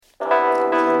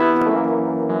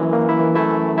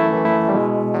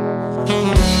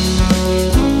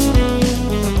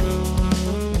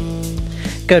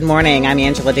Good morning. I'm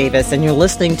Angela Davis, and you're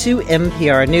listening to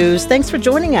NPR News. Thanks for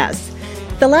joining us.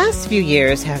 The last few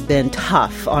years have been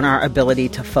tough on our ability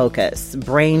to focus.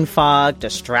 Brain fog,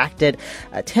 distracted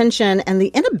attention, and the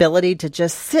inability to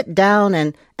just sit down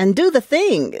and do the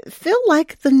thing feel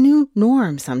like the new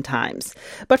norm sometimes.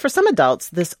 But for some adults,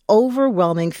 this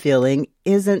overwhelming feeling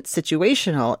isn't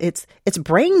situational. It's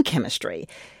brain chemistry.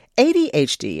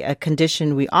 ADHD, a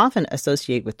condition we often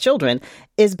associate with children,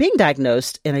 is being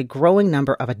diagnosed in a growing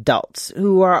number of adults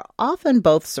who are often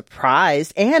both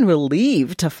surprised and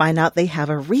relieved to find out they have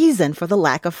a reason for the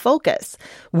lack of focus.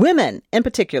 Women, in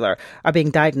particular, are being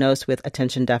diagnosed with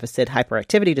attention deficit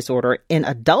hyperactivity disorder in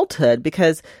adulthood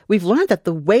because we've learned that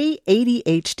the way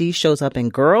ADHD shows up in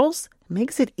girls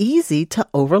makes it easy to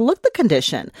overlook the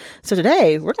condition. So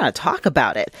today, we're going to talk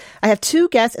about it. I have two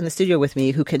guests in the studio with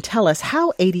me who can tell us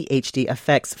how ADHD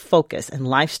affects focus and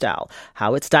lifestyle,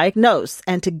 how it's diagnosed,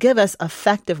 and to give us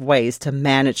effective ways to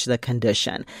manage the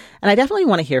condition. And I definitely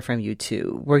want to hear from you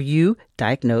too. Were you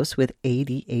diagnosed with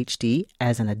ADHD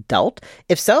as an adult?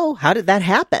 If so, how did that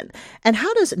happen? And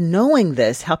how does knowing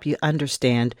this help you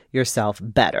understand yourself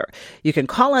better? You can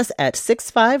call us at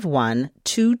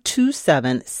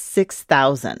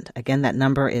 651-227-6000. Again, that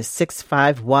number is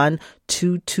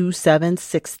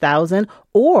 651-227-6000,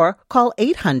 or call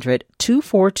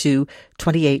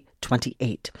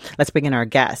 800-242-2828. Let's bring in our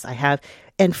guests. I have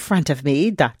in front of me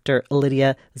Dr.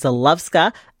 Lydia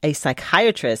Zalowska, a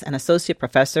psychiatrist and associate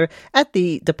professor at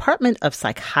the Department of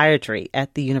Psychiatry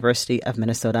at the University of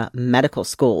Minnesota Medical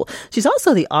School. She's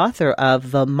also the author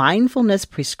of The Mindfulness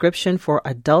Prescription for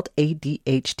Adult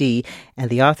ADHD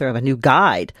and the author of a new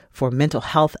guide for mental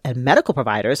health and medical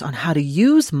providers on how to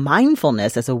use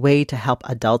mindfulness as a way to help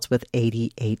adults with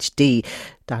ADHD.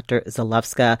 Dr.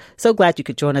 Zalowska, so glad you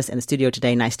could join us in the studio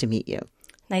today. Nice to meet you.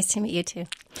 Nice to meet you too.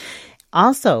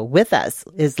 Also with us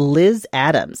is Liz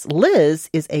Adams. Liz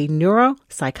is a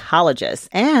neuropsychologist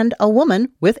and a woman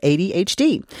with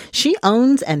ADHD. She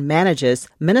owns and manages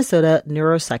Minnesota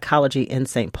Neuropsychology in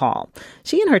St. Paul.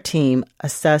 She and her team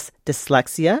assess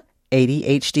dyslexia,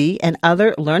 ADHD, and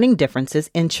other learning differences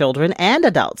in children and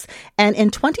adults. And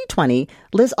in 2020,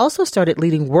 Liz also started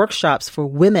leading workshops for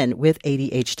women with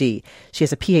ADHD. She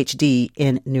has a PhD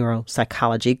in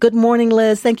neuropsychology. Good morning,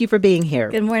 Liz. Thank you for being here.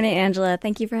 Good morning, Angela.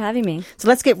 Thank you for having me. So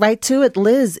let's get right to it.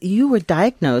 Liz, you were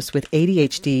diagnosed with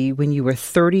ADHD when you were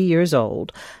 30 years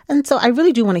old. And so I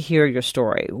really do want to hear your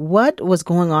story. What was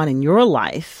going on in your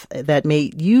life that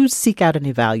made you seek out an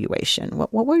evaluation?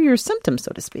 What were your symptoms,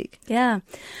 so to speak? Yeah.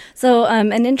 So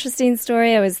an interesting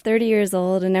story. I was 30 years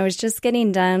old, and I was just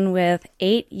getting done with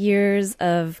 8 years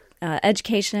of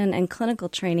education and clinical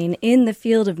training in the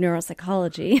field of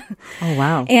neuropsychology. Oh,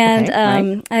 wow.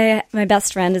 And my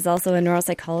best friend is also a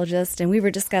neuropsychologist, and we were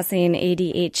discussing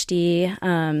ADHD,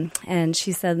 and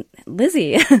she said,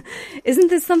 Lizzie, isn't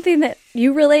this something that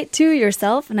you relate to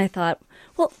yourself? And I thought,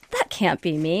 well, that can't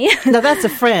be me. No, that's a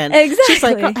friend. Exactly. She's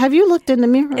like, have you looked in the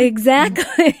mirror?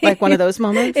 Exactly. Like one of those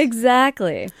moments?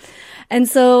 Exactly. And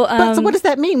so... so what does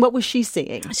that mean? What was she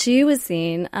seeing? She was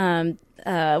seeing...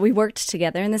 we worked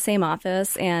together in the same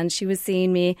office, and she was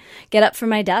seeing me get up from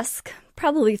my desk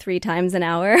probably 3 times an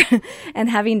hour and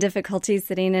having difficulty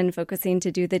sitting and focusing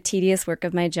to do the tedious work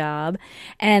of my job,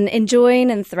 and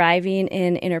enjoying and thriving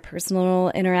in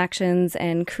interpersonal interactions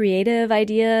and creative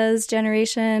ideas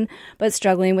generation, but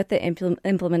struggling with the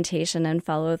implementation and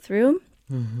follow through.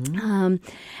 Mm-hmm.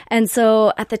 And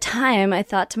so at the time, I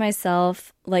thought to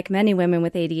myself, like many women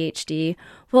with ADHD,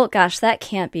 well, gosh, that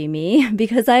can't be me,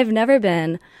 because I've never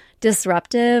been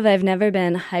disruptive. I've never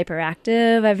been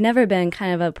hyperactive. I've never been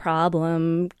kind of a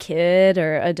problem kid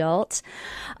or adult.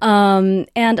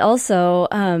 And also,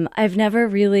 I've never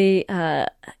really, I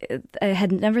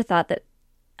had never thought that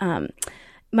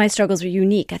my struggles were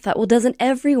unique. I thought, well, doesn't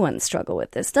everyone struggle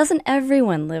with this? Doesn't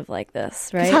everyone live like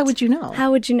this, right? How would you know?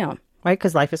 How would you know? Right,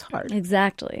 because life is hard.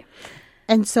 Exactly.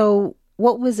 And so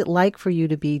what was it like for you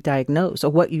to be diagnosed, or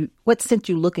what sent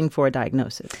you looking for a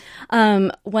diagnosis?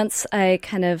 Once I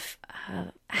kind of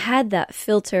had that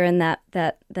filter and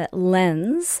that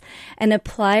lens and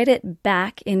applied it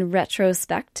back in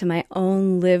retrospect to my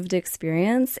own lived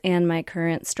experience and my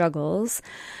current struggles,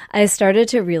 I started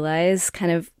to realize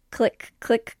kind of click,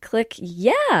 click, click.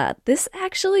 Yeah, this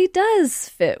actually does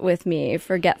fit with me.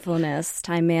 Forgetfulness,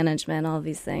 time management, all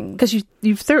these things. Because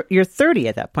you're 30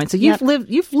 at that point, so you've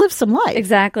lived some life.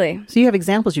 Exactly. So you have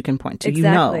examples you can point to.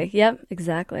 Exactly. You know. Yep.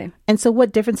 Exactly. And so,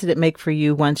 what difference did it make for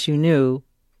you once you knew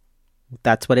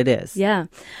that's what it is? Yeah.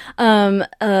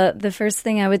 The first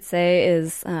thing I would say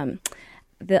is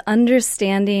the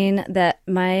understanding that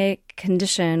my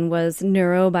condition was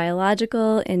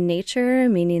neurobiological in nature,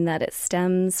 meaning that it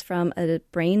stems from a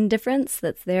brain difference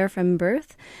that's there from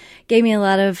birth, gave me a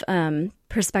lot of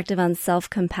perspective on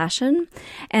self-compassion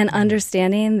and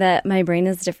understanding that my brain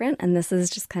is different and this is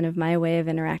just kind of my way of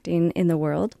interacting in the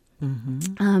world.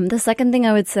 Mm-hmm. The second thing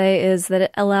I would say is that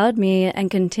it allowed me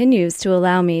and continues to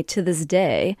allow me to this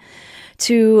day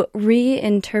to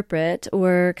reinterpret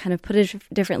or kind of put a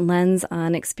different lens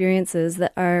on experiences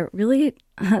that are really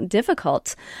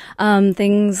difficult.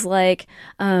 Things like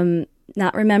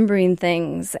not remembering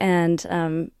things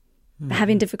and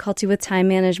having difficulty with time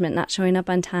management, not showing up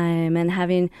on time, and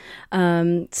having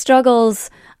struggles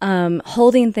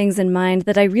holding things in mind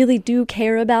that I really do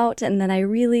care about and that I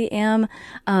really am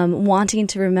wanting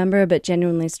to remember, but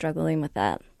genuinely struggling with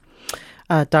that.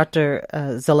 Dr.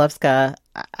 Zalewska,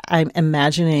 I'm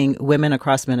imagining women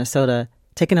across Minnesota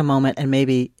taking a moment and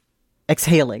maybe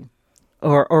exhaling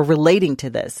or relating to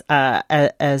this.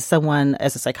 As a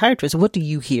psychiatrist, what do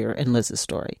you hear in Liz's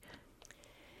story?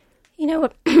 You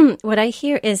know, what I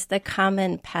hear is the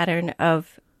common pattern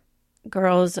of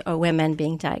girls or women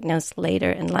being diagnosed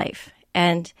later in life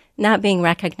and not being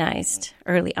recognized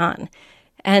early on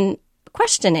and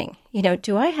questioning,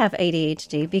 do I have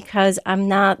ADHD because I'm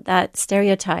not that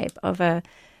stereotype of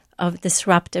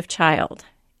disruptive child.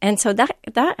 And so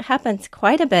that happens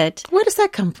quite a bit. Where does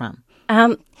that come from?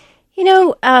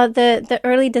 The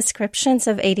early descriptions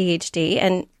of ADHD,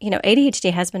 and,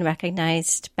 ADHD has been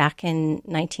recognized back in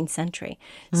 19th century.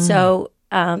 So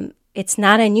it's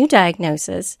not a new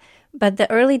diagnosis, but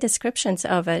the early descriptions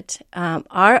of it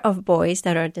are of boys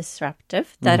that are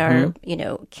disruptive, that are,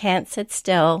 can't sit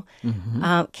still,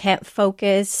 can't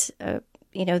focus,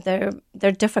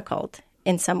 they're difficult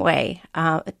in some way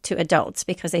to adults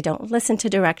because they don't listen to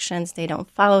directions, they don't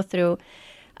follow through.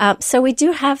 So we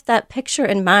do have that picture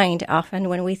in mind often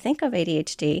when we think of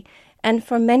ADHD. And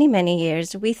for many, many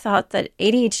years, we thought that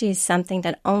ADHD is something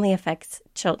that only affects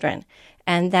children,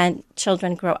 and then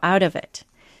children grow out of it.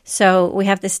 So we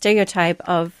have the stereotype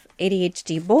of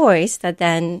ADHD boys that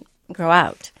then grow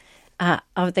out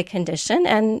of the condition,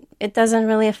 and it doesn't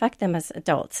really affect them as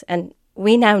adults. And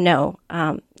we now know,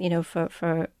 for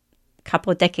a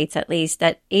couple of decades at least,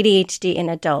 that ADHD in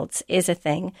adults is a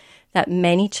thing, that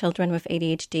many children with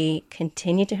ADHD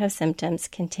continue to have symptoms,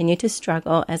 continue to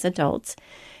struggle as adults.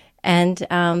 And,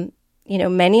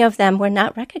 many of them were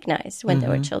not recognized when they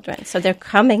were children. So they're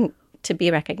coming to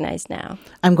be recognized now.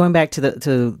 I'm going back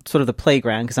to sort of the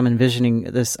playground because I'm envisioning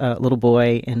this little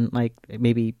boy in like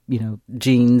maybe,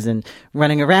 jeans and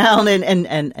running around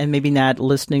and maybe not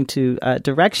listening to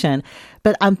direction.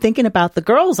 But I'm thinking about the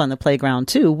girls on the playground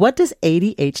too. What does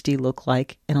ADHD look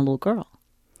like in a little girl?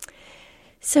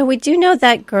 So we do know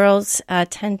that girls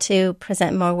tend to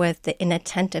present more with the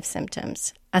inattentive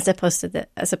symptoms as opposed to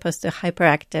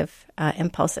hyperactive,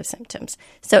 impulsive symptoms.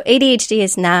 So ADHD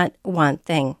is not one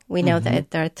thing. We know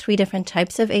that there are 3 different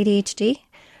types of ADHD.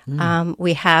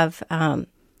 We have a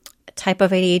type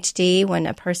of ADHD when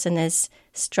a person is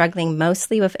struggling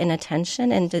mostly with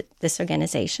inattention and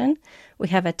disorganization. We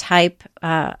have a type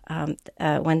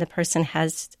when the person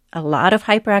has a lot of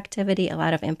hyperactivity, a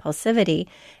lot of impulsivity.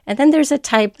 And then there's a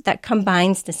type that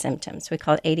combines the symptoms. We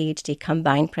call it ADHD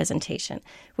combined presentation,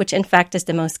 which in fact is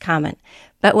the most common.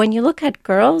 But when you look at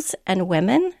girls and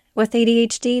women with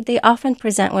ADHD, they often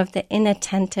present with the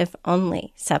inattentive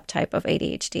only subtype of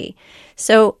ADHD.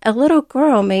 So a little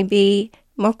girl may be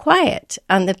more quiet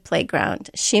on the playground.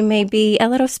 She may be a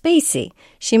little spacey.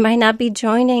 She might not be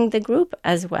joining the group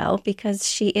as well because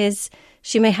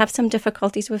she may have some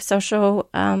difficulties with social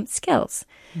skills.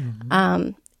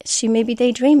 She may be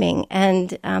daydreaming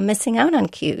and missing out on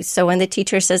cues. So when the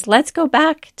teacher says, let's go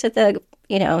back to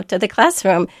the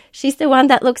classroom, she's the one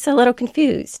that looks a little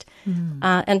confused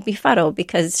and befuddled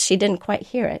because she didn't quite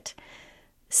hear it.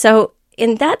 So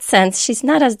in that sense, she's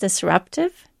not as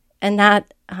disruptive and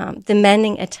not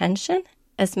demanding attention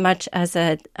as much as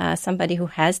somebody who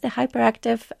has the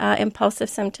hyperactive impulsive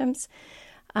symptoms.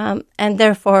 And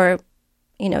therefore,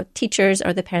 teachers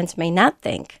or the parents may not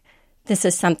think this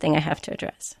is something I have to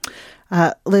address.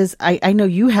 Liz, I know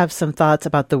you have some thoughts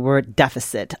about the word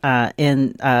deficit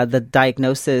in the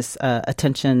diagnosis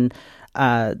attention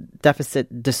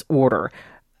deficit disorder.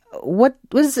 What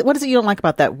is it you don't like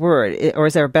about that word? Or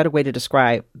is there a better way to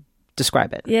describe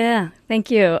describe it. Yeah, thank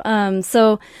you.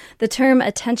 So the term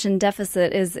attention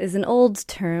deficit is an old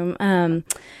term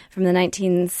from the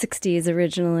 1960s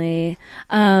originally.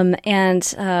 And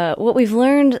what we've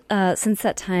learned since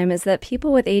that time is that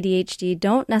people with ADHD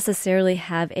don't necessarily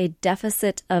have a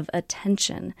deficit of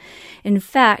attention. In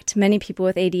fact, many people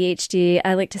with ADHD,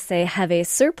 I like to say, have a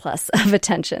surplus of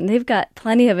attention. They've got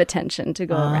plenty of attention to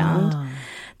go around.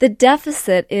 The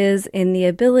deficit is in the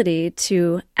ability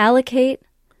to allocate,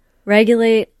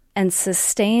 regulate, and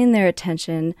sustain their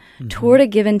attention toward a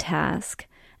given task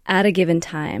at a given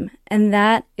time. And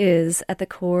that is at the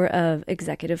core of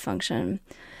executive function.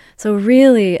 So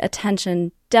really,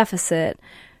 attention deficit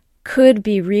could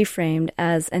be reframed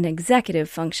as an executive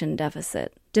function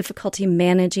deficit, difficulty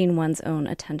managing one's own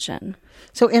attention.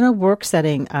 So in a work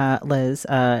setting, Liz,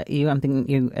 I'm thinking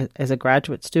you as a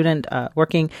graduate student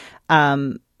working,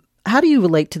 how do you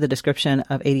relate to the description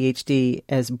of ADHD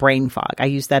as brain fog? I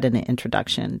used that in the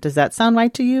introduction. Does that sound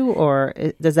right to you, or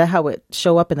does that how it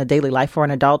show up in the daily life for an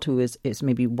adult who is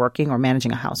maybe working or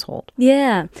managing a household?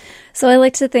 Yeah. So I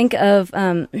like to think of,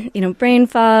 brain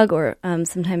fog or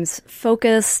sometimes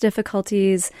focus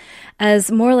difficulties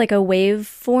as more like a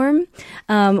waveform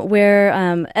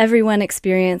where everyone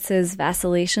experiences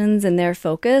vacillations in their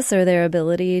focus or their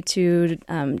ability to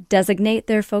designate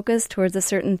their focus towards a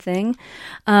certain thing.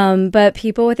 But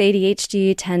people with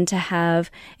ADHD tend to have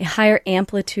a higher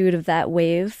amplitude of that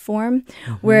waveform,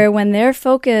 where when their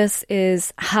focus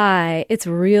is high, it's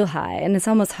real high, and it's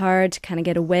almost hard to kind of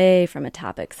get away from a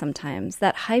topic sometimes,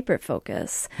 that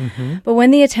hyper-focus. But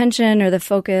when the attention or the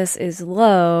focus is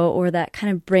low, or that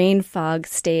kind of brain fog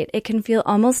state, it can feel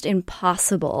almost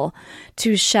impossible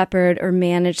to shepherd or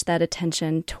manage that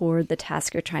attention toward the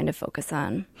task you're trying to focus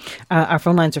on. Our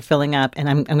phone lines are filling up, and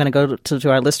I'm going to go to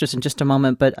our listeners in just a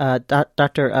moment, but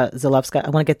Dr. Zalewska, I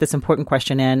want to get this important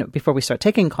question in before we start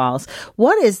taking calls.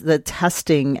 What is the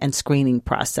testing and screening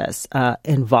process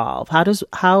involve? How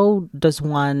does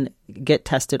one get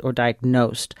tested or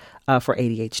diagnosed for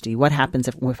ADHD? What happens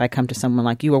if I come to someone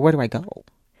like you, or where do I go?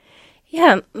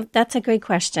 Yeah, that's a great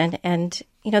question. And,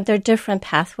 there are different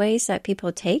pathways that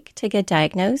people take to get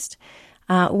diagnosed.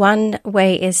 One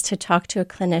way is to talk to a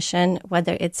clinician,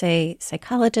 whether it's a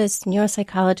psychologist,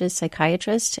 neuropsychologist,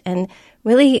 psychiatrist, and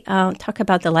really talk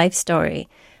about the life story.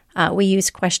 We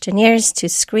use questionnaires to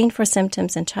screen for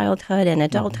symptoms in childhood and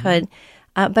adulthood,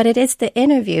 but it is the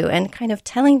interview and kind of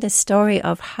telling the story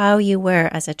of how you were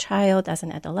as a child, as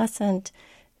an adolescent,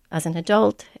 as an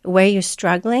adult, where you're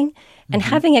struggling, and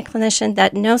having a clinician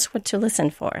that knows what to listen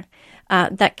for,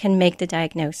 that can make the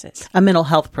diagnosis. A mental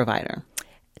health provider.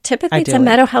 Typically, it's a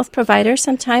mental health provider.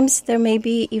 Sometimes there may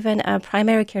be even a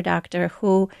primary care doctor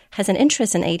who has an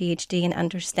interest in ADHD and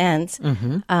understands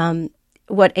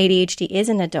what ADHD is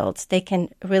in adults. They can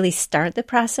really start the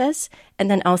process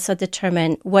and then also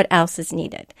determine what else is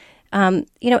needed.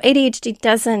 ADHD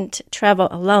doesn't travel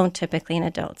alone typically in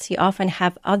adults. You often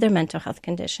have other mental health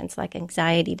conditions like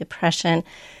anxiety, depression,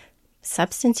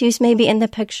 substance use may be in the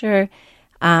picture.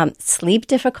 Sleep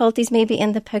difficulties may be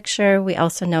in the picture. We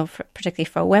also know, particularly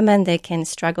for women, they can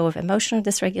struggle with emotional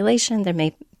dysregulation. They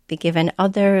may be given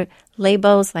other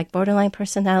labels like borderline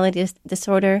personality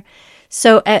disorder.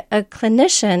 So a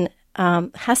clinician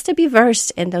has to be versed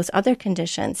in those other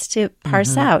conditions to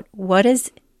parse out what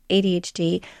is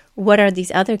ADHD, what are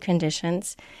these other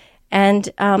conditions,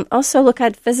 and also look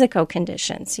at physical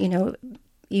conditions.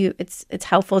 It's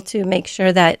helpful to make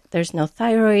sure that there's no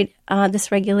thyroid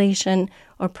dysregulation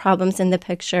or problems in the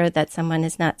picture, that someone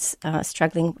is not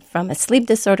struggling from a sleep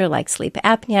disorder like sleep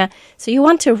apnea. So you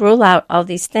want to rule out all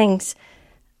these things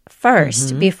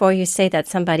first before you say that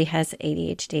somebody has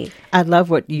ADHD. I love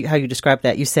how you described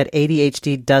that. You said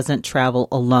ADHD doesn't travel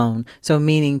alone. So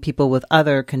meaning people with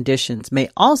other conditions may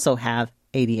also have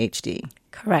ADHD.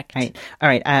 Correct. Right. All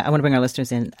right. I want to bring our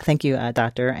listeners in. Thank you,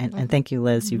 Doctor, and thank you,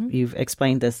 Liz. You've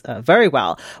explained this very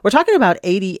well. We're talking about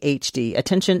ADHD,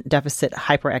 attention deficit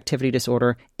hyperactivity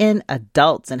disorder, in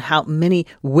adults, and how many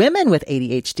women with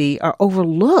ADHD are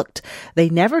overlooked. They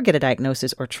never get a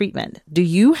diagnosis or treatment. Do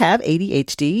you have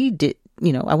ADHD?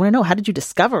 I want to know, how did you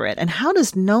discover it? And how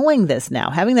does knowing this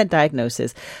now, having that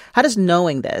diagnosis, how does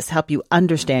knowing this help you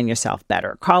understand yourself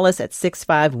better? Call us at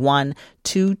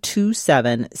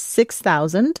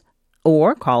 651-227-6000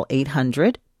 or call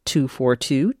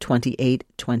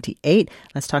 800-242-2828.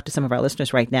 Let's talk to some of our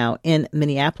listeners right now in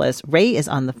Minneapolis. Ray is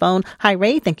on the phone. Hi,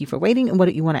 Ray. Thank you for waiting. And what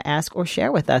do you want to ask or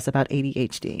share with us about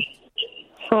ADHD?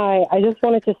 Hi. I just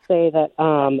wanted to say that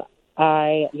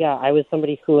I was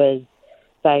somebody who was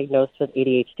diagnosed with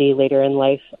ADHD later in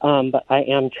life, but I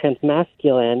am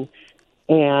transmasculine,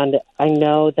 And I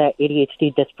know that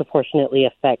ADHD disproportionately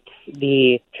affects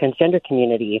the transgender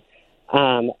community.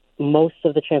 Most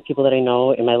of the trans people that I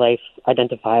know in my life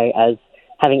identify as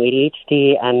having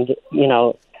ADHD and,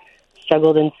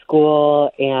 struggled in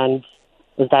school and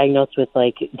was diagnosed with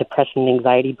like depression and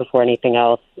anxiety before anything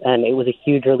else. And it was a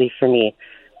huge relief for me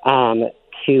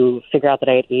to figure out that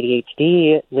I had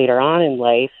ADHD later on in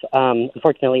life,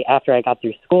 unfortunately, after I got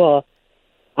through school.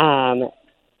 And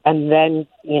then,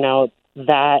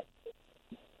 that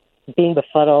being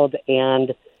befuddled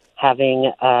and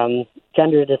having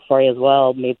gender dysphoria as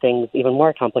well made things even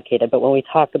more complicated. But when we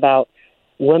talk about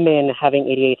women having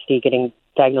ADHD getting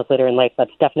diagnosed later in life,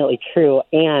 that's definitely true,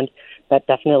 and that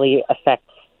definitely affects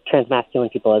transmasculine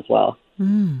people as well.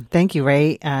 Thank you,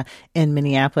 Ray, in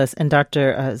Minneapolis. And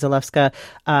Dr. Zalewska,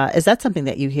 is that something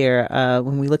that you hear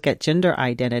when we look at gender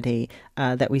identity,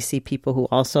 that we see people who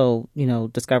also,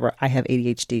 discover I have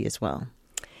ADHD as well?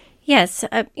 Yes,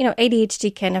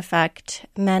 ADHD can affect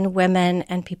men, women,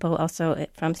 and people also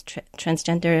from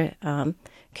transgender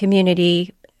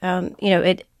community.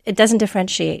 It doesn't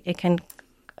differentiate. It can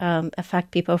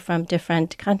affect people from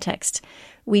different contexts.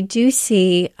 We do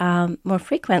see more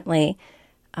frequently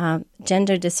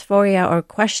gender dysphoria or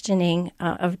questioning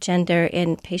of gender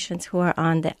in patients who are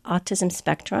on the autism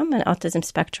spectrum, and autism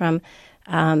spectrum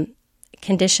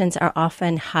conditions are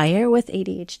often higher with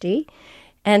ADHD.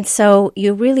 And so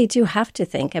you really do have to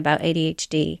think about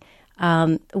ADHD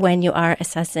when you are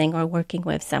assessing or working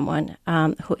with someone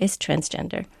who is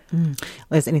transgender.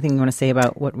 Liz, anything you want to say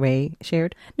about what Ray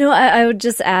shared? No, I would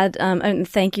just add, and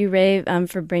thank you, Ray,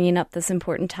 for bringing up this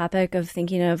important topic of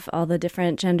thinking of all the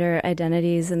different gender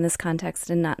identities in this context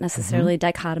and not necessarily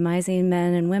dichotomizing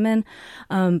men and women,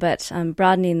 but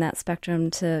broadening that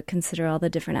spectrum to consider all the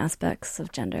different aspects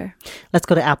of gender. Let's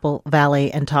go to Apple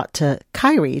Valley and talk to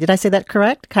Kyrie. Did I say that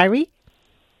correct? Kyrie?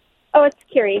 Oh, it's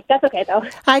Curie. That's okay, though.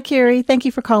 Hi, Curie. Thank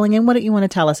you for calling in. What do you want to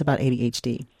tell us about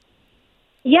ADHD?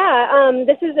 Yeah,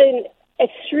 this is an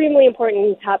extremely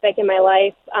important topic in my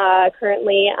life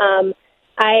currently.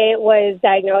 I was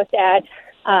diagnosed at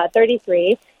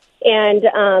 33 and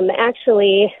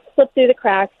actually slipped through the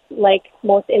cracks like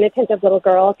most inattentive little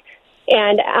girls,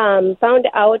 and found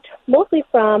out mostly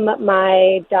from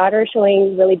my daughter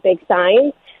showing really big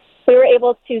signs. We were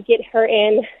able to get her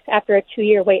in after a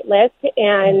 2-year wait list,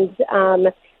 and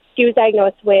she was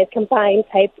diagnosed with combined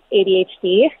type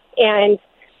ADHD. And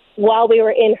while we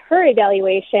were in her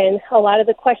evaluation, a lot of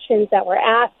the questions that were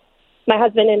asked, my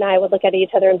husband and I would look at each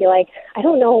other and be like, I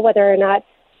don't know whether or not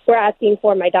we're asking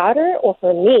for my daughter or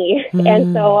for me.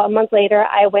 And so a month later,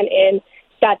 I went in,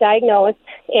 got diagnosed,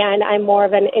 and I'm more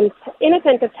of an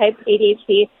inattentive type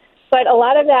ADHD. But a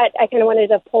lot of that, I kind of wanted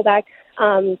to pull back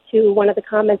to one of the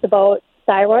comments about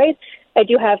thyroid. I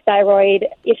do have thyroid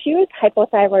issues,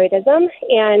 hypothyroidism,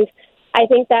 and I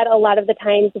think that a lot of the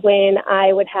times when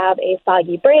I would have a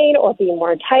foggy brain or be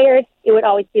more tired, it would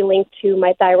always be linked to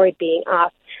my thyroid being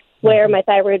off, where my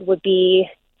thyroid would be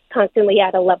constantly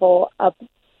at a level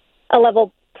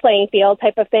playing field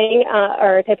type of thing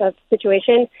or type of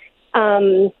situation.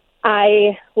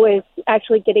 I was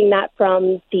actually getting that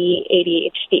from the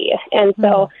ADHD. And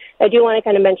so I do want to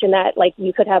kind of mention that, like,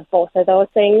 you could have both of those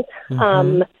things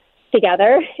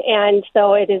together. And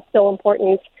so it is so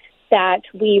important that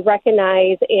we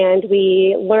recognize and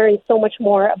we learn so much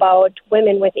more about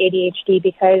women with ADHD,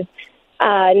 because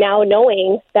now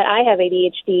knowing that I have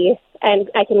ADHD and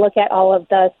I can look at all of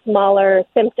the smaller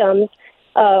symptoms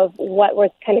of what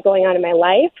was kind of going on in my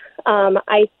life,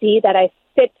 I see that I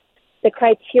fit the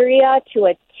criteria to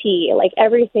a T. Like,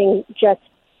 everything just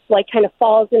like kind of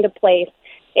falls into place.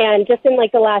 And just in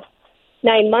like the last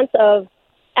 9 months of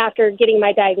after getting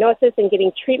my diagnosis and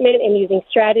getting treatment and using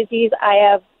strategies, I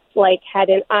have like had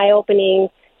an eye-opening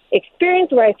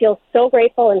experience where I feel so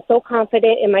grateful and so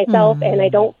confident in myself, and I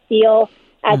don't feel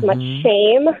as much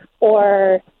shame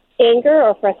or anger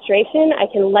or frustration. I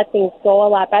can let things go a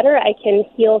lot better. I can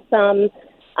heal some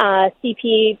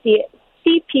CPTSD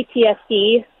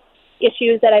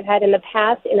issues that I've had in the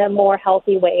past in a more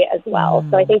healthy way as well.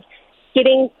 So I think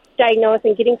getting diagnosed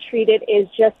and getting treated is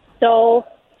just so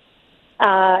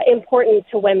important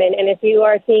to women. And if you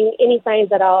are seeing any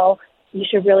signs at all, you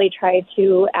should really try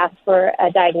to ask for a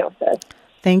diagnosis.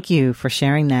 Thank you for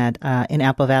sharing that. In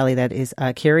Apple Valley, that is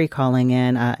Carrie calling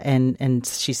in, and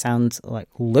she sounds like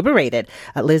liberated.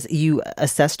 Liz, you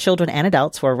assess children and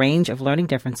adults for a range of learning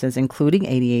differences, including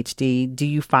ADHD. Do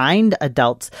you find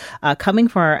adults coming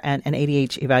for an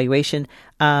ADHD evaluation,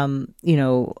 that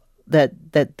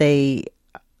they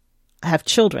have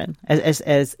children,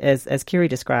 as Carrie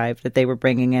described, that they were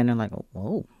bringing in and like,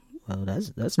 whoa, well,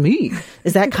 that's me.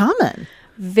 Is that common?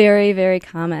 Very, very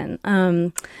common.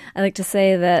 I like to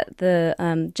say that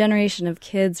the generation of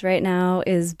kids right now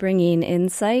is bringing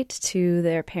insight to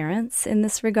their parents in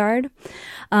this regard.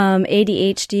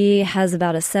 ADHD has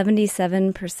about a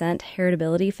 77%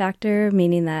 heritability factor,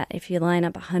 meaning that if you line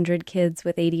up 100 kids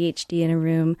with ADHD in a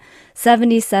room,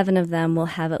 77 of them will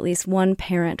have at least one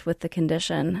parent with the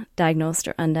condition, diagnosed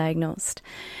or undiagnosed.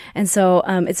 And so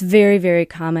it's very, very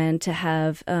common to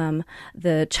have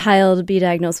the child be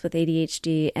diagnosed with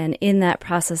ADHD, and in that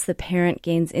process, the parent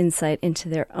gains insight into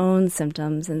their own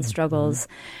symptoms and struggles,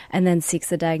 and then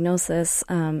seeks a diagnosis,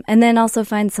 and then also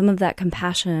finds some of that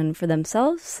compassion for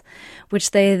themselves,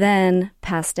 which they then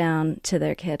pass down to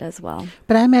their kid as well.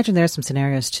 But I imagine there are some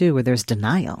scenarios, too, where there's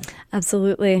denial.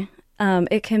 Absolutely.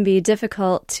 It can be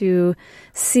difficult to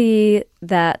see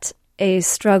that a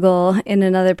struggle in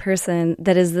another person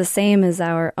that is the same as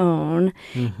our own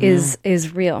is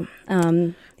real.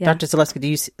 Yeah. Dr.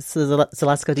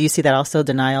 Zaleska, do you see that also?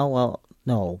 Denial? Well,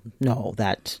 no.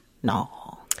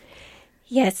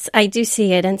 Yes, I do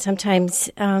see it. And sometimes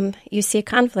you see a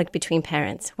conflict between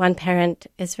parents. One parent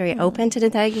is very open to the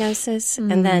diagnosis,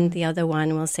 and then the other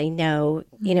one will say, no,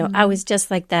 I was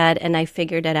just like that and I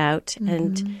figured it out.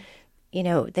 And,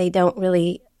 they don't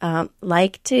really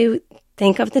like to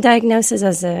think of the diagnosis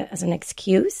as an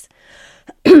excuse.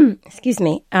 Excuse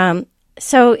me.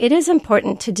 So it is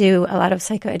important to do a lot of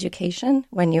psychoeducation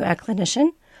when you're a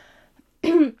clinician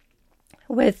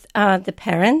with the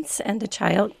parents and the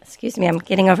child. Excuse me, I'm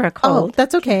getting over a cold. Oh,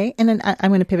 that's okay. And then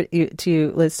I'm going to pivot to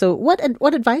you, Liz. So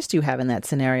what advice do you have in that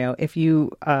scenario if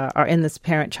you are in this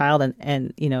parent-child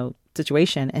and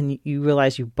situation and you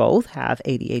realize you both have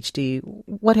ADHD?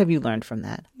 What have you learned from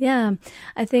that? Yeah,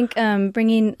 I think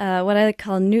bringing what I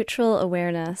call neutral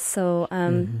awareness. So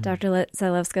Dr.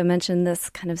 Zalewska mentioned this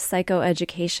kind of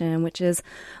psychoeducation, which is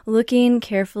looking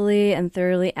carefully and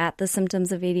thoroughly at the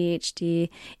symptoms of ADHD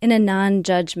in a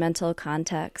non-judgmental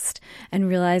context and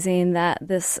realizing that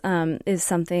this is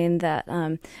something that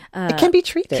it can be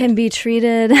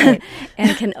treated, right.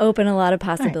 And can open a lot of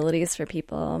possibilities for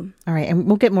people. All right, and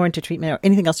we'll get more into treatment or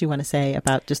anything else you want to say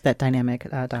about just that dynamic,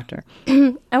 Doctor?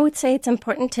 I would say it's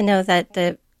important to know that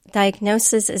the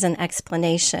diagnosis is an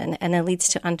explanation and it leads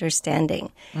to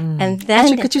understanding. And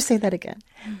then could you say that again?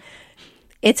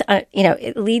 It's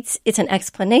it's an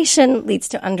explanation, leads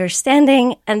to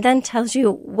understanding, and then tells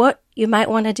you what you might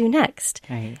want to do next.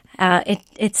 Right.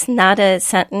 It's not a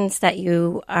sentence that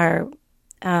you are,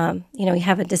 you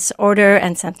have a disorder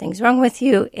and something's wrong with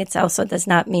you. It also does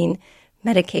not mean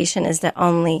medication is the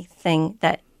only thing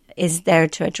that is there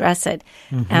to address it,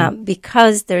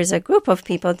 because there's a group of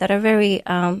people that are very,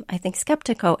 I think,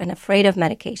 skeptical and afraid of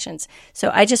medications. So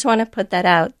I just want to put that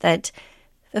out, that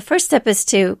the first step is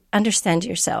to understand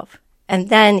yourself, and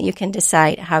then you can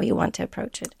decide how you want to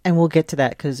approach it. And we'll get to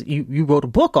that because you wrote a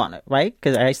book on it, right?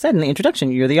 Because I said in the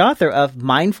introduction, you're the author of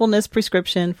Mindfulness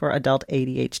Prescription for Adult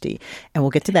ADHD. And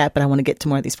we'll get to that, but I want to get to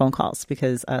more of these phone calls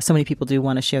because so many people do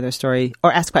want to share their story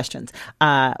or ask questions.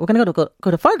 We're going to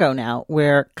go to Fargo now,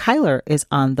 where Kyler is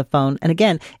on the phone. And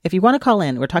again, if you want to call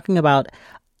in, we're talking about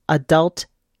adult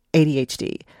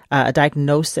ADHD, a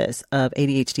diagnosis of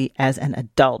ADHD as an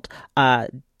adult.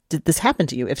 Did this happen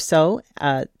to you? If so,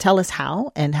 tell us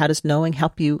how, and how does knowing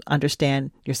help you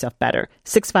understand yourself better?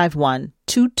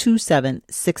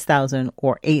 651-227-6000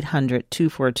 or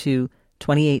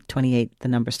 800-242-2828, the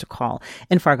numbers to call.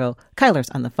 In Fargo, Kyler's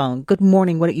on the phone. Good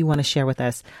morning. What do you want to share with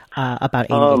us about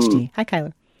ADHD? Hi,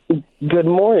 Kyler. Good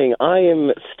morning. I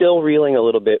am still reeling a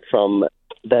little bit from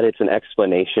that it's an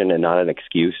explanation and not an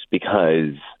excuse,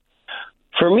 because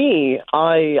for me,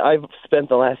 I've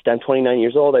spent I'm 29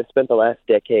 years old. I've spent the last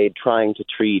decade trying to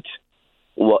treat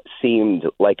what seemed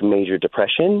like major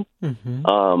depression.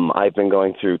 I've been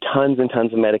going through tons and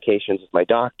tons of medications with my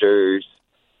doctors,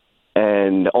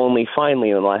 and only finally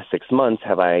in the last 6 months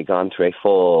have I gone through a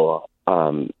full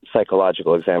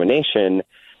psychological examination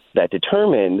that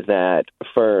determined that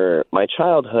for my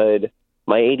childhood,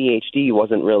 my ADHD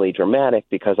wasn't really dramatic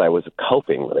because I was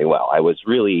coping really well. I was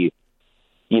really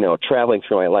traveling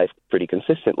through my life pretty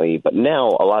consistently. But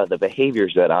now a lot of the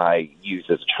behaviors that I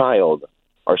used as a child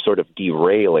are sort of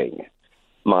derailing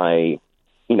my,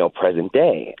 present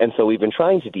day. And so we've been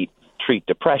trying to treat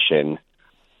depression,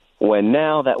 when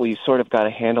now that we've sort of got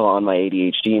a handle on my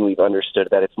ADHD and we've understood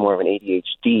that it's more of an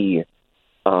ADHD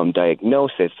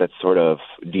diagnosis that's sort of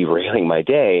derailing my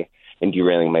day and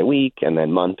derailing my week and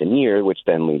then month and year, which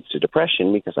then leads to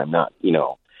depression because I'm not,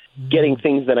 getting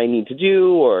things that I need to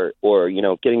do or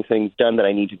getting things done that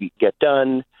I need to get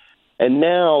done. And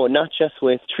now, not just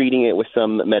with treating it with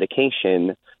some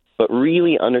medication, but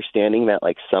really understanding that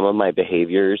like some of my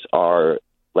behaviors are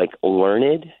like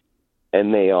learned,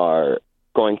 and they are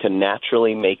going to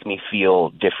naturally make me feel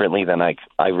differently than I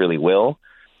really will.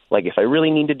 Like if I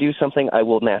really need to do something, I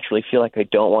will naturally feel like I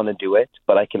don't want to do it,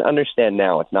 but I can understand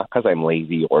now it's not because I'm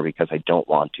lazy or because I don't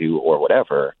want to or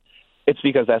whatever. It's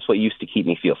because that's what used to keep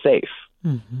me feel safe,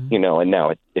 you know, and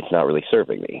now it's not really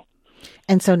serving me.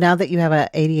 And so now that you have an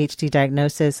ADHD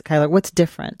diagnosis, Kyler, what's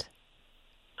different?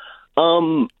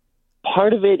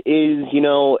 Part of it is, you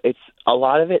know, it's a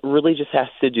lot of it really just has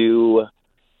to do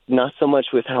not so much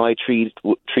with how I treat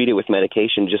it with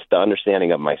medication, just the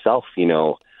understanding of myself. You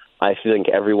know, I think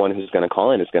everyone who's going to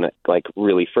call in is going to like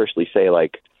really firstly say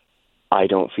like, I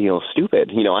don't feel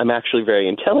stupid. You know, I'm actually very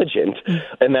intelligent.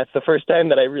 And that's the first time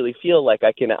that I really feel like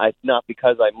not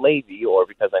because I'm lazy or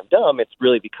because I'm dumb. It's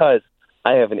really because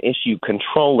I have an issue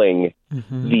controlling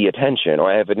the attention,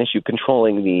 or I have an issue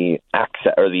controlling the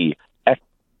access or the excess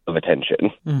of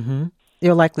attention.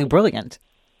 You're likely brilliant.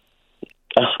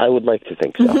 I would like to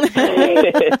think so.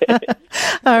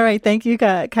 All right. Thank you,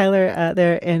 Kyler,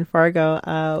 there in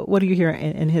Fargo. What do you hear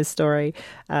in his story,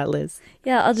 Liz?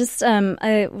 Yeah, I'll just,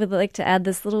 I would like to add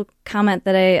this little comment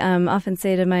that I often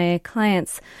say to my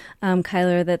clients,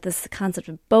 Kyler, that this concept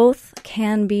of both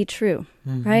can be true,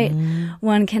 right?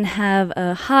 One can have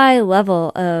a high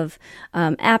level of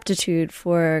aptitude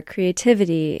for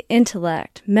creativity,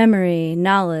 intellect, memory,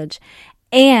 knowledge,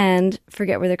 and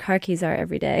forget where their car keys are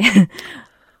every day.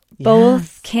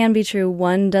 Both can be true.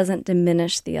 One doesn't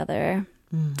diminish the other.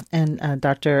 And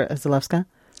Dr. Zalewska?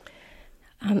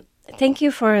 Thank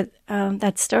you for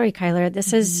that story, Kyler.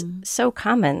 This is so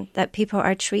common that people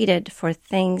are treated for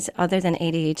things other than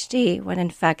ADHD when in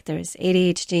fact there's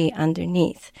ADHD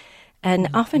underneath, and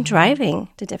often driving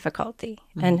the difficulty.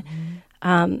 And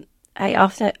I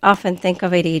often think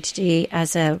of ADHD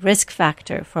as a risk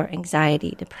factor for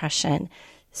anxiety, depression,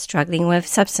 struggling with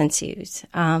substance use,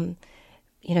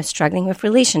 struggling with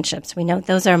relationships. We know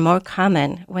those are more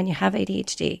common when you have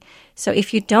ADHD. So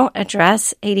if you don't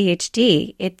address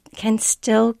ADHD, it can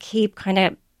still keep kind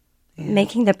of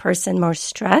making the person more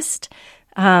stressed,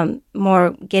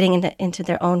 more getting into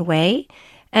their own way.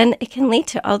 And it can lead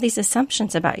to all these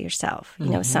assumptions about yourself. You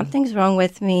know, something's wrong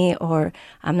with me, or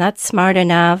I'm not smart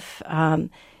enough. I'm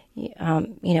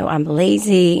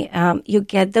lazy. You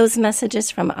get those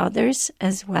messages from others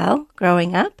as well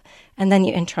growing up, and then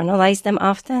you internalize them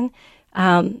often.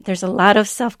 There's a lot of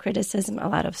self-criticism, a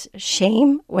lot of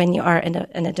shame when you are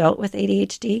an adult with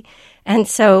ADHD. And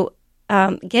so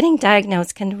getting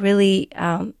diagnosed can really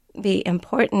be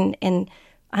important in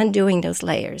undoing those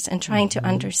layers and trying to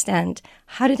understand,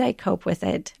 how did I cope with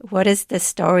it? What is the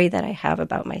story that I have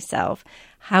about myself?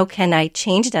 How can I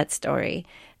change that story?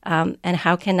 And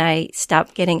how can I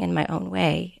stop getting in my own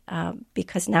way?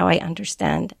 Because now I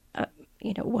understand,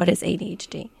 what is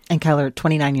ADHD. And Kyler,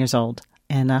 29 years old,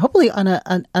 and hopefully on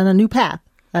a new path,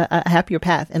 a happier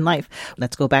path in life.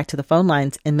 Let's go back to the phone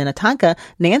lines in Minnetonka.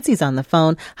 Nancy's on the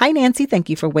phone. Hi, Nancy. Thank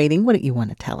you for waiting. What do you want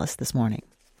to tell us this morning?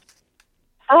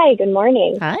 Hi, good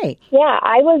morning. Hi. Yeah,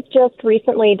 I was just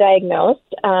recently diagnosed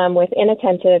with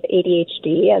inattentive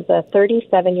ADHD as a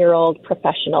 37-year-old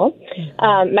professional.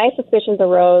 My suspicions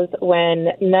arose when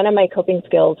none of my coping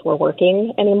skills were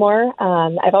working anymore.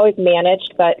 I've always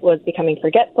managed, but was becoming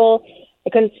forgetful. I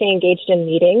couldn't stay engaged in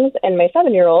meetings, and my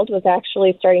 7-year-old was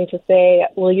actually starting to say,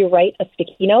 "Will you write a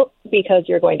sticky note because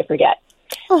you're going to forget?"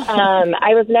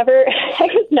 I was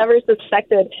never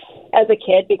suspected as a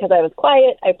kid because I was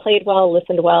quiet, I played well,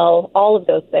 listened well, all of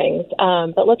those things.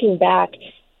 But looking back,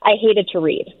 I hated to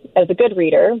read. I was a good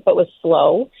reader, but was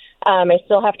slow. I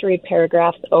still have to read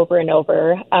paragraphs over and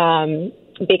over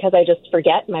because I just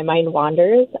forget. My mind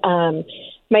wanders.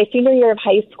 My senior year of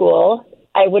high school,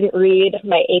 I wouldn't read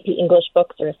my AP English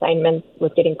books or assignments,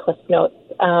 was getting Cliff Notes.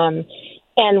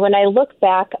 And when I look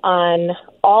back on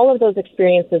all of those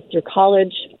experiences through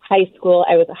college, high school,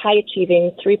 I was a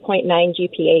high-achieving 3.9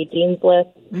 GPA, Dean's List.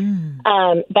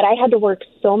 But I had to work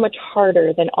so much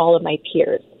harder than all of my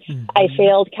peers. I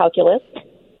failed calculus.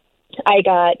 I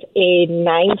got a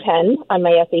 9/10 on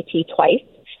my SAT twice.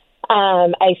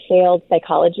 I failed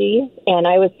psychology, and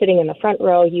I was sitting in the front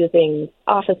row using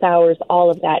office hours,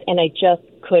 all of that, and I just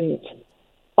couldn't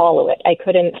follow it. I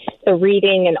couldn't, the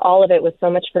reading and all of it was so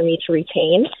much for me to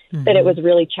retain that it was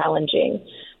really challenging.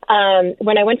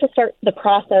 When I went to start the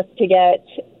process to get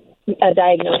a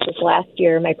diagnosis last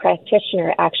year, my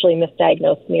practitioner actually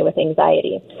misdiagnosed me with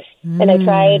anxiety. And I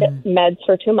tried meds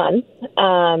for 2 months,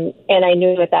 and I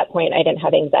knew at that point I didn't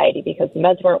have anxiety because the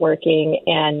meds weren't working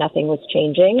and nothing was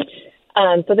changing.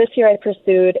 So this year I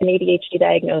pursued an ADHD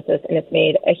diagnosis, and it's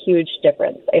made a huge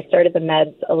difference. I started the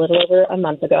meds a little over a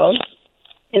month ago.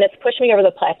 and it's pushed me over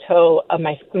the plateau of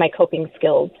my coping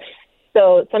skills.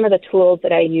 So some of the tools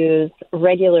that I use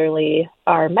regularly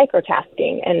are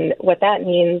microtasking. And what that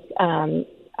means,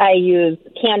 I use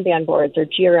Kanban boards or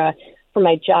Jira for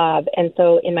my job. And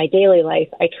so in my daily life,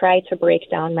 I try to break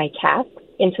down my tasks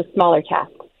into smaller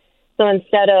tasks. So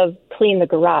instead of clean the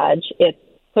garage, it's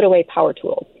put away power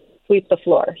tools, sweep the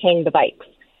floor, hang the bikes.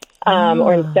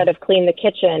 Or instead of clean the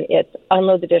kitchen, it's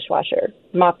unload the dishwasher,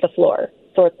 mop the floor,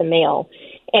 sort the mail.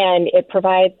 And it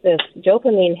provides this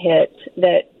dopamine hit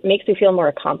that makes you feel more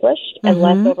accomplished and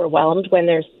less overwhelmed when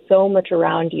there's so much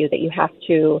around you that you have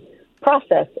to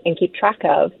process and keep track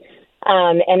of.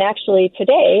 And actually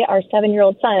today, our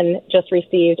 7-year-old son just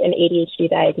received an ADHD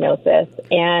diagnosis.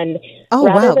 And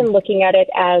rather than looking at it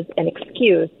as an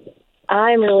excuse,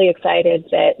 I'm really excited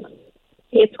that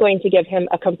it's going to give him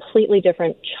a completely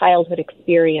different childhood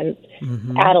experience,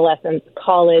 adolescence,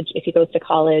 college, if he goes to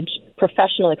college,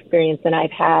 professional experience than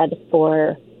I've had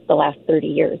for the last 30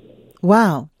 years.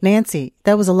 Wow, Nancy,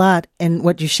 that was a lot in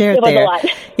what you shared there. It was a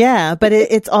lot. Yeah, but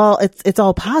it's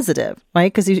all positive,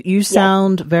 right? Because you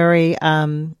sound very I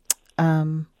don't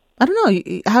know.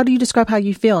 How do you describe how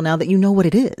you feel now that you know what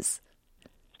it is?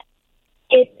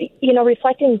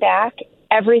 Reflecting back,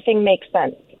 everything makes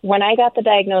sense. When I got the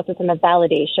diagnosis and the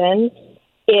validation,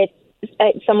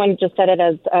 someone just said it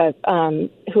as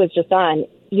who was just on.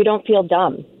 You don't feel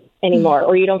dumb anymore,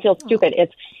 or you don't feel stupid.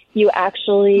 It's you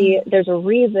actually. There's a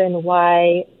reason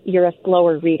why you're a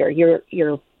slower reader.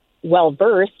 You're well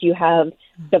versed. You have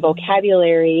the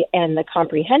vocabulary and the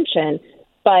comprehension,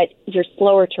 but you're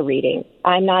slower to reading.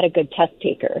 I'm not a good test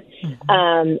taker,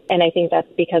 and I think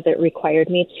that's because it required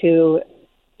me to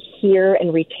hear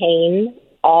and retain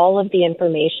all of the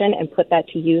information and put that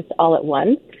to use all at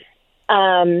once.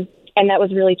 And that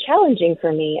was really challenging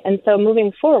for me. And so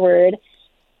moving forward,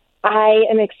 I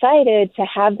am excited to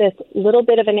have this little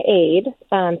bit of an aid.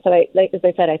 As I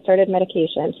said, I started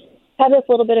medication, have this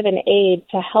little bit of an aid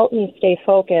to help me stay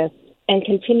focused and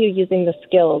continue using the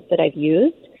skills that I've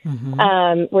used.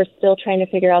 We're still trying to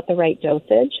figure out the right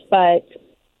dosage, but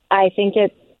I think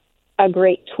it's a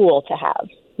great tool to have,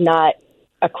 not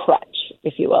a crutch,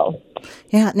 if you will.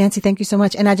 Yeah, Nancy, thank you so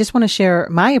much. And I just want to share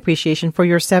my appreciation for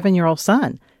your 7-year-old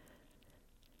son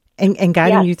and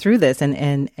guiding you through this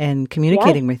and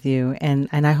communicating with you. And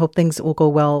I hope things will go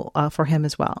well for him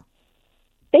as well.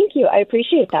 Thank you. I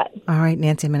appreciate that. All right,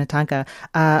 Nancy Minnetonka.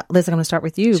 Liz, I'm going to start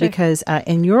with you because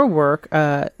in your work,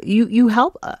 you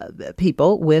help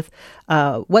people with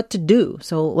what to do.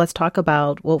 So let's talk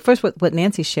about, first what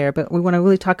Nancy shared, but we want to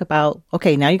really talk about,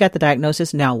 okay, now you got the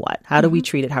diagnosis, now what? How do we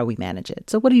treat it? How do we manage it?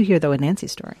 So what do you hear, though, in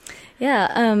Nancy's story?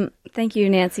 Yeah, thank you,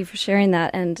 Nancy, for sharing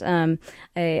that. And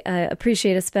I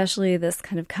appreciate especially this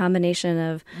kind of combination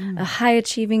of a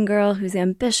high-achieving girl who's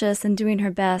ambitious and doing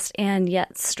her best and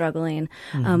yet struggling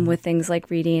with things like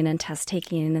reading and test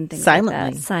taking and things like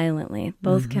that. Silently.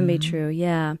 Both can be true,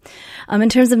 yeah. In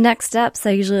terms of next steps,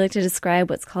 I usually like to describe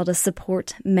what's called a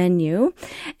support menu.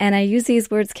 And I use these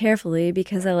words carefully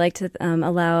because I like to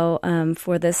allow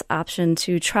for this option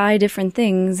to try different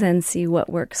things and see what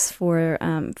works for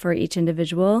each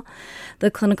individual.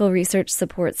 The clinical research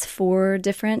supports 4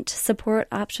 different support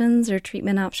options or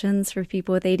treatment options for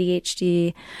people with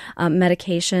ADHD,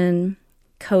 medication,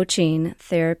 coaching,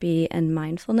 therapy, and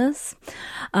mindfulness.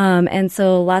 And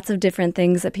so lots of different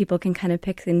things that people can kind of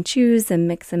pick and choose and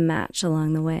mix and match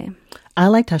along the way. I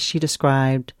liked how she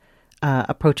described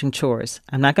approaching chores.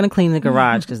 I'm not going to clean the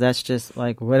garage because that's just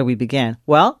like, where do we begin?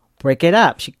 Well, break it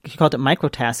up. She called it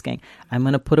microtasking. I'm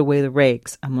going to put away the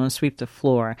rakes. I'm going to sweep the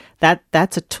floor.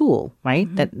 That's a tool, right?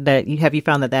 That you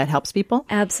found that helps people?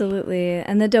 Absolutely.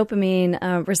 And the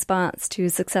dopamine response to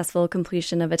successful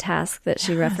completion of a task that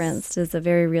she referenced is a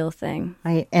very real thing.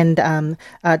 Right. And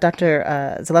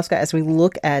Dr. Zalewska, as we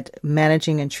look at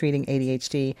managing and treating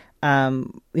ADHD,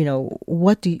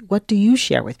 what do you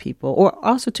share with people? Or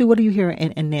also, too, what do you hear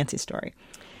in Nancy's story?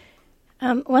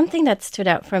 One thing that stood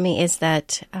out for me is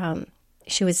that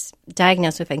she was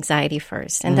diagnosed with anxiety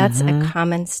first, and that's a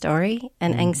common story.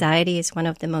 And anxiety is one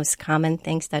of the most common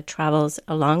things that travels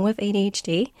along with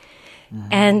ADHD.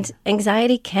 And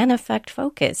anxiety can affect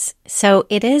focus. So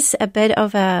it is a bit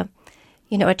of a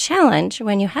challenge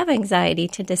when you have anxiety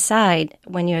to decide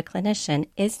when you're a clinician,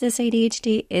 is this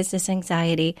ADHD? Is this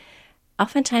anxiety?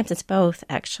 Oftentimes it's both,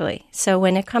 actually. So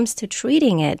when it comes to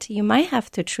treating it, you might have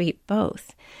to treat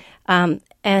both. She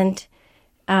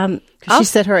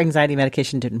said her anxiety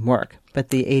medication didn't work, but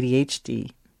the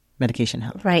ADHD medication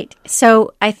helped. Right.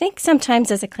 So I think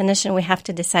sometimes as a clinician, we have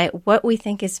to decide what we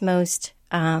think is most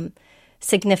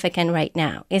significant right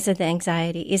now. Is it the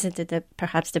anxiety? Is it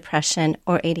perhaps depression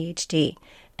or ADHD?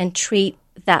 And treat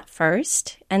that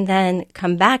first and then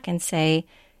come back and say,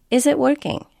 is it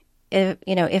working?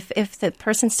 If the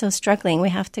person's still struggling, we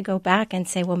have to go back and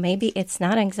say, well, maybe it's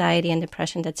not anxiety and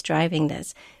depression that's driving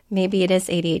this. Maybe it is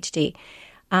ADHD.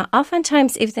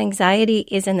 Oftentimes, if the anxiety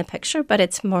is in the picture, but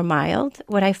it's more mild,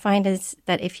 what I find is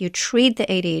that if you treat the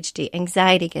ADHD,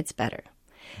 anxiety gets better.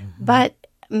 Mm-hmm. But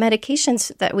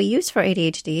medications that we use for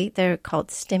ADHD, they're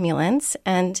called stimulants,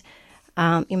 and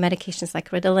medications like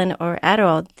Ritalin or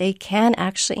Adderall, they can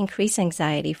actually increase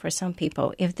anxiety for some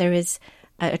people if there is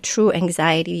a true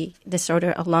anxiety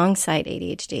disorder alongside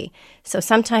ADHD. So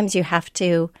sometimes you have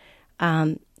to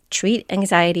treat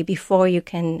anxiety before you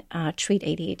can treat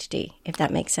ADHD, if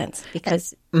that makes sense,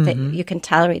 because you can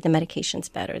tolerate the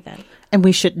medications better then. And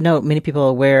we should note, many people are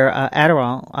aware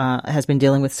Adderall has been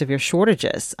dealing with severe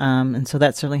shortages, and so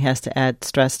that certainly has to add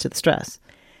stress to the stress.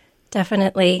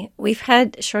 Definitely. We've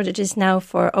had shortages now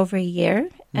for over a year,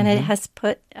 and it has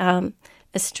put a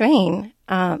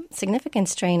significant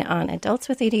strain on adults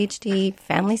with ADHD,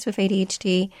 families with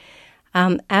ADHD.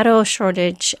 Adderall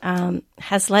shortage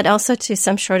has led also to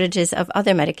some shortages of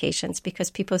other medications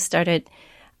because people started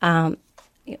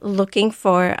looking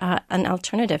for an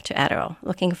alternative to Adderall,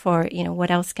 looking for,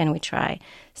 what else can we try?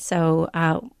 So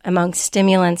among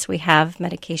stimulants, we have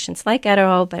medications like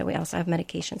Adderall, but we also have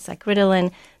medications like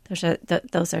Ritalin.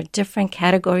 Those are different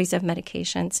categories of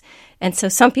medications. And so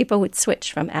some people would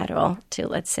switch from Adderall to,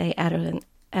 let's say,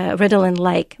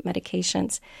 Ritalin-like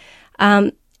medications.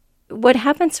 What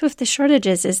happens with the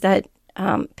shortages is that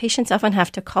patients often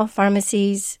have to call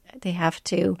pharmacies. They have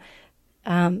to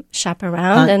shop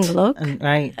around and look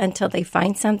until they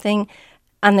find something.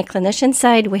 On the clinician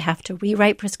side, we have to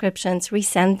rewrite prescriptions,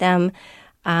 resend them.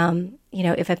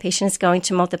 If a patient is going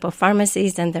to multiple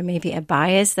pharmacies, then there may be a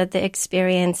bias that they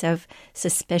experience of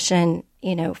suspicion,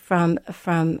 from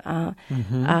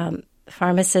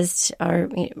pharmacists or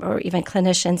even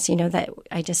clinicians, that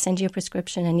I just send you a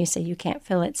prescription and you say you can't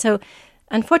fill it. So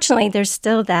unfortunately, there's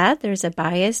still that. There's a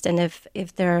bias. And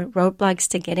if there are roadblocks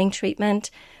to getting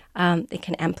treatment, it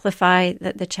can amplify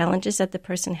the challenges that the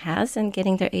person has in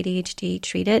getting their ADHD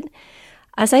treated.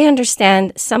 As I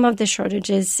understand, some of the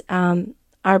shortages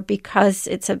are because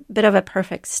it's a bit of a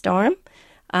perfect storm.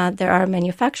 There are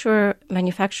manufacturer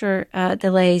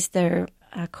delays. There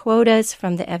are quotas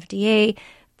from the FDA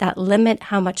that limit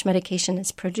how much medication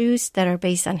is produced that are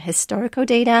based on historical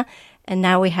data. And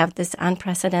now we have this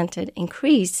unprecedented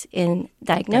increase in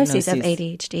diagnoses of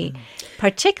ADHD,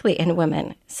 particularly in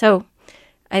women. So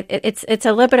it's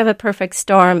a little bit of a perfect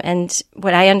storm. And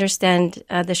what I understand,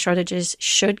 the shortages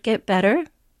should get better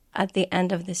at the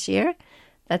end of this year.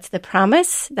 That's the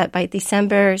promise, that by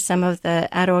December, some of the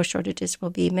Adderall shortages will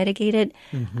be mitigated.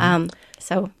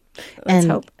 So let's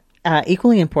hope.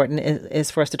 Equally important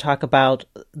is for us to talk about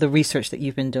the research that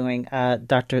you've been doing,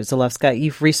 Dr. Zalewska.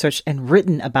 You've researched and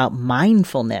written about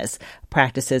mindfulness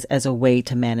practices as a way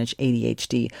to manage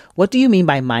ADHD. What do you mean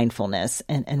by mindfulness,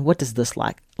 and what does this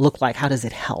look like? How does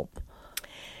it help?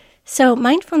 So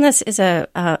mindfulness is a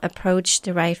approach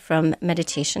derived from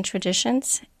meditation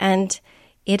traditions, and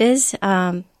it is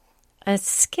a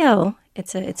skill.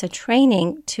 It's a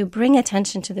training to bring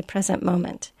attention to the present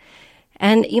moment.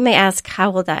 And you may ask,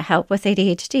 how will that help with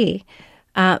ADHD?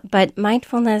 But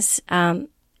mindfulness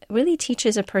really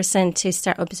teaches a person to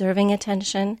start observing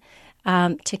attention,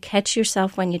 to catch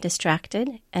yourself when you're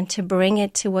distracted, and to bring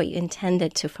it to what you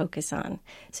intended to focus on.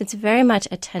 So it's very much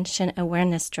attention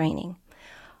awareness training.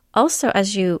 Also,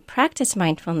 as you practice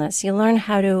mindfulness, you learn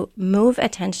how to move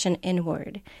attention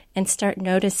inward and start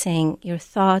noticing your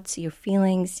thoughts, your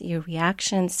feelings, your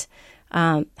reactions,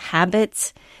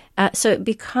 habits. So it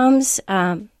becomes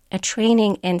a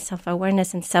training in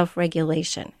self-awareness and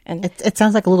self-regulation. And it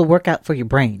sounds like a little workout for your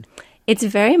brain. It's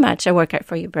very much a workout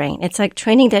for your brain. It's like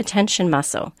training the attention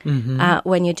muscle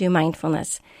when you do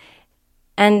mindfulness.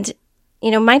 And,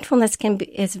 mindfulness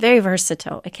is very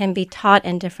versatile. It can be taught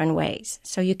in different ways.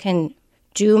 So you can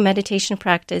do meditation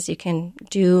practice, you can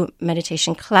do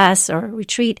meditation class or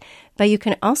retreat, but you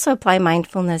can also apply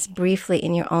mindfulness briefly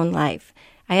in your own life.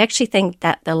 I actually think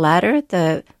that the latter,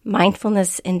 the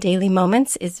mindfulness in daily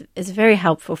moments, is very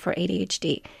helpful for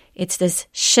ADHD. It's this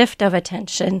shift of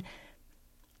attention,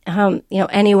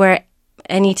 anywhere,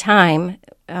 anytime,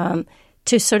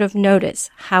 to sort of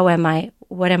notice, how am I,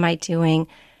 what am I doing,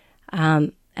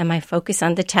 am I focused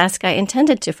on the task I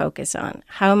intended to focus on?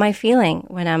 How am I feeling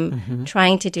when I'm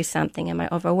trying to do something? Am I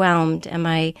overwhelmed? Am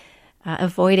I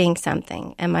avoiding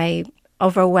something? Am I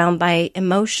overwhelmed by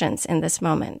emotions in this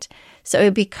moment? So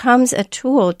it becomes a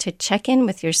tool to check in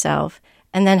with yourself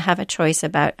and then have a choice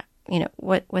about,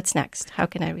 what's next? How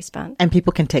can I respond? And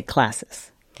people can take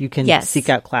classes. You can seek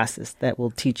out classes that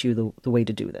will teach you the way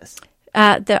to do this.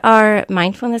 There are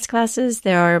mindfulness classes.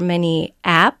 There are many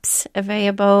apps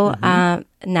available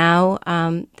now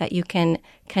that you can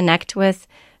connect with.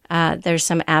 There's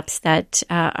some apps that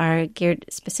are geared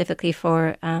specifically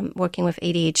for working with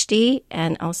ADHD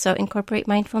and also incorporate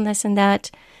mindfulness in that.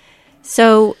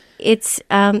 So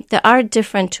there are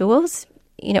different tools.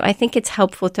 I think it's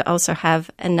helpful to also have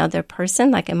another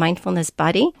person, like a mindfulness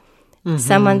buddy,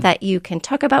 someone that you can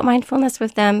talk about mindfulness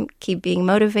with them, keep being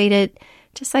motivated.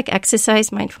 Just like exercise,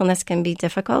 mindfulness can be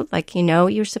difficult. Like,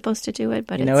 you're supposed to do it,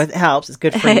 but it helps. It's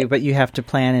good for you, but you have to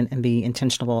plan and be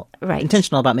intentional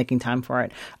about making time for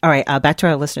it. All right, back to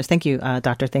our listeners. Thank you,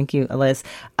 Doctor. Thank you, Liz.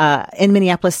 In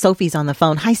Minneapolis, Sophie's on the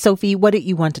phone. Hi, Sophie. What did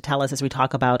you want to tell us as we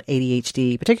talk about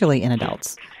ADHD, particularly in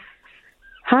adults?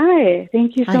 Hi.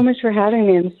 Thank you so much for having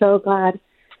me. I'm so glad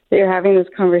that you're having this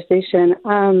conversation.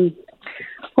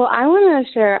 Well, I want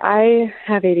to share, I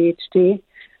have ADHD.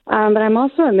 But I'm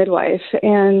also a midwife,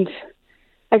 and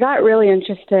I got really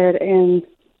interested in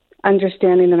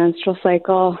understanding the menstrual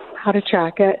cycle, how to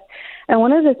track it. And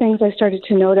one of the things I started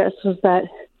to notice was that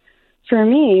for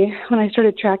me, when I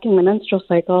started tracking the menstrual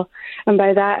cycle, and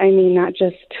by that I mean not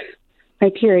just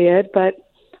my period, but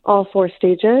all 4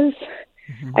 stages,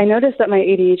 I noticed that my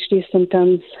ADHD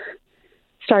symptoms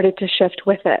started to shift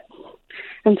with it.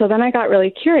 And so then I got really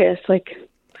curious, like,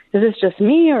 is this just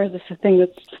me, or is this a thing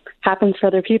that happens for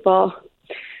other people?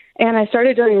 And I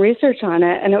started doing research on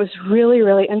it, and it was really,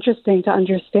 really interesting to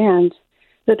understand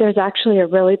that there's actually a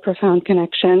really profound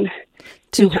connection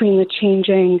between the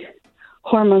changing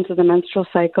hormones of the menstrual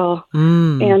cycle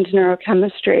and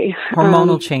neurochemistry.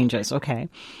 Hormonal changes, okay.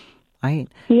 Right.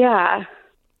 Yeah.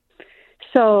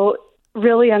 So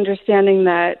really understanding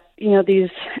that, these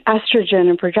estrogen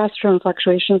and progesterone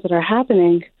fluctuations that are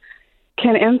happening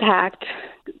can impact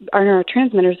our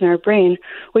neurotransmitters in our brain,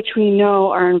 which we know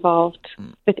are involved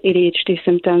with ADHD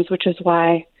symptoms, which is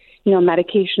why,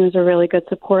 medication is a really good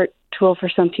support tool for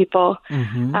some people.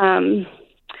 But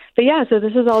yeah, so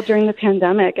this is all during the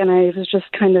pandemic, and I was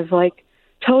just kind of like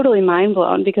totally mind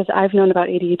blown because I've known about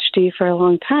ADHD for a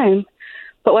long time.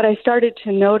 But what I started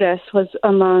to notice was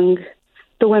among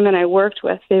the women I worked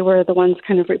with, they were the ones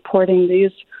kind of reporting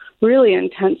these really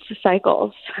intense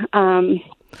cycles.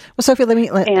 Well, Sophie, let me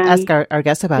ask our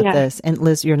guest about this. And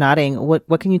Liz, you're nodding.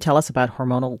 What can you tell us about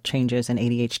hormonal changes in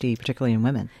ADHD, particularly in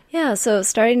women? Yeah, so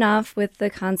starting off with the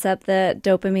concept that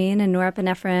dopamine and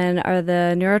norepinephrine are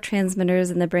the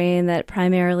neurotransmitters in the brain that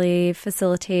primarily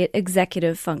facilitate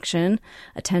executive function,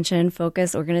 attention,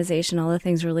 focus, organization, all the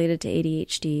things related to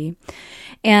ADHD.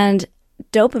 And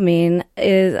dopamine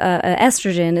is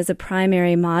estrogen is a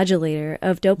primary modulator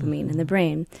of dopamine in the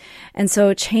brain. And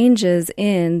so changes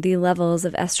in the levels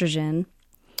of estrogen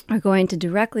are going to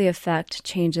directly affect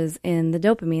changes in the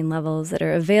dopamine levels that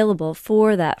are available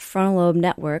for that frontal lobe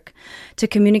network to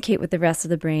communicate with the rest of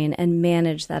the brain and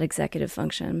manage that executive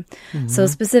function. So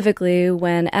specifically,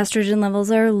 when estrogen levels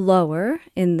are lower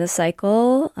in the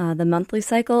cycle, the monthly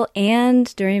cycle,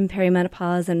 and during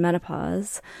perimenopause and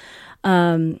menopause,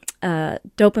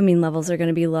 dopamine levels are going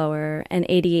to be lower and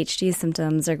ADHD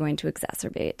symptoms are going to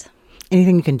exacerbate.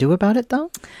 Anything you can do about it,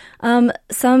 though?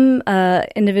 Some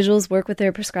individuals work with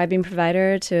their prescribing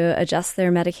provider to adjust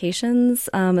their medications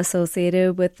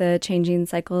associated with the changing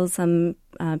cycles. Some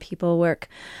people work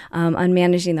on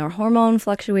managing their hormone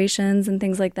fluctuations and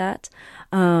things like that.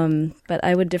 But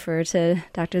I would defer to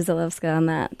Dr. Zalewska on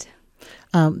that.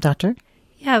 Doctor?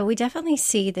 Yeah, we definitely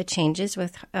see the changes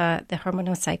with the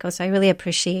hormonal cycle. So I really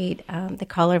appreciate the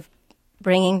caller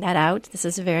bringing that out. This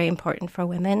is very important for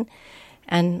women.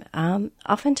 And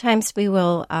oftentimes we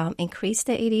will increase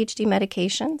the ADHD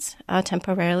medications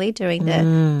temporarily during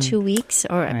the 2 weeks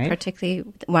or particularly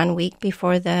 1 week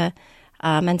before the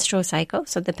menstrual cycle.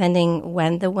 So depending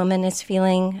when the woman is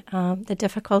feeling the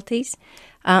difficulties.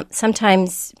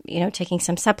 Sometimes, taking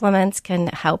some supplements can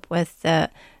help with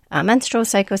the menstrual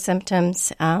cycle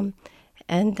symptoms. And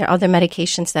there are other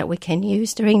medications that we can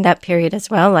use during that period as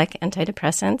well, like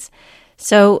antidepressants.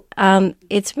 So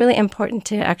it's really important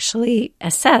to actually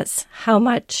assess how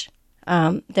much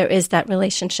there is that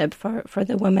relationship for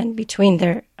the woman between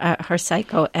her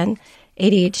cycle and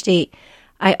ADHD.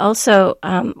 I also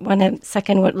want to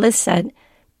second what Liz said.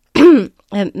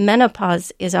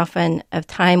 Menopause is often a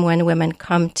time when women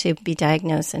come to be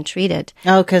diagnosed and treated.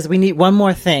 Oh, because we need one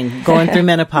more thing going through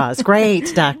menopause.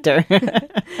 Great, doctor.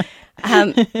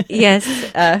 Yes,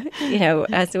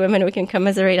 as women, we can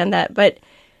commiserate on that. But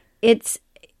it's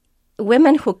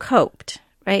women who coped,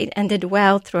 right, and did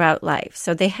well throughout life.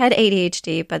 So they had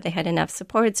ADHD, but they had enough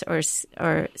supports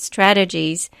or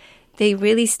strategies. they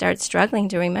really start struggling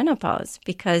during menopause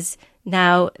because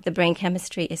now the brain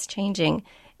chemistry is changing.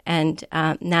 And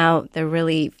now they're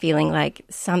really feeling like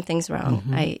something's wrong.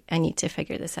 I need to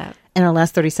figure this out. In our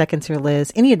last 30 seconds here,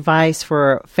 Liz, any advice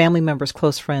for family members,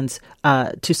 close friends,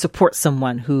 to support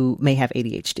someone who may have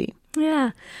ADHD?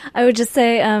 Yeah, I would just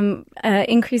say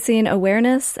increasing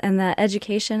awareness and that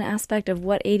education aspect of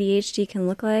what ADHD can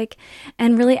look like,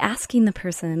 and really asking the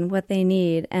person what they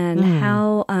need and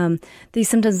how these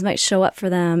symptoms might show up for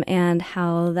them, and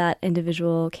how that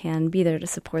individual can be there to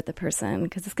support the person,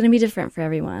 because it's going to be different for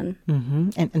everyone.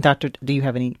 And Doctor, do you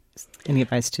have any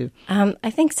advice too? I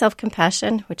think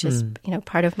self-compassion, which is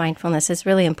part of mindfulness, is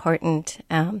really important.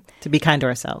 To be kind to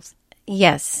ourselves.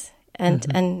 Yes.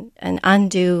 And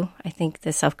undo, I think,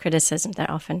 the self-criticism that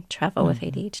often travel with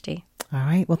ADHD. All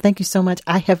right. Well, thank you so much.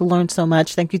 I have learned so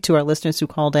much. Thank you to our listeners who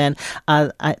called in.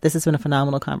 This has been a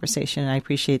phenomenal conversation, and I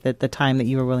appreciate the time that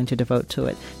you were willing to devote to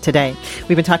it today.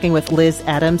 We've been talking with Liz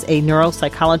Adams, a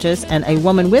neuropsychologist and a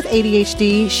woman with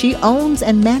ADHD. She owns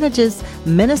and manages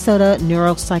Minnesota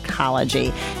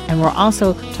Neuropsychology. And we're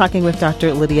also talking with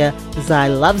Dr. Lydia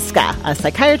Zylowska, a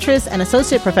psychiatrist and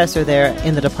associate professor there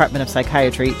in the Department of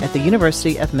Psychiatry at the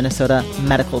University of Minnesota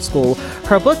Medical School.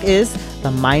 Her book is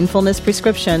The Mindfulness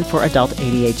Prescription for Adult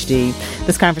ADHD.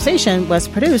 This conversation was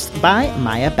produced by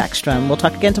Maya Beckstrom. We'll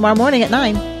talk again tomorrow morning at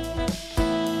 9.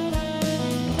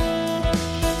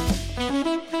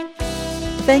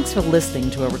 Thanks for listening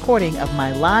to a recording of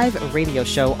my live radio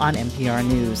show on NPR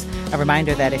News. A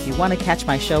reminder that if you want to catch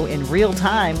my show in real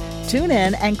time, tune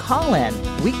in and call in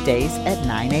weekdays at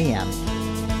 9 a.m.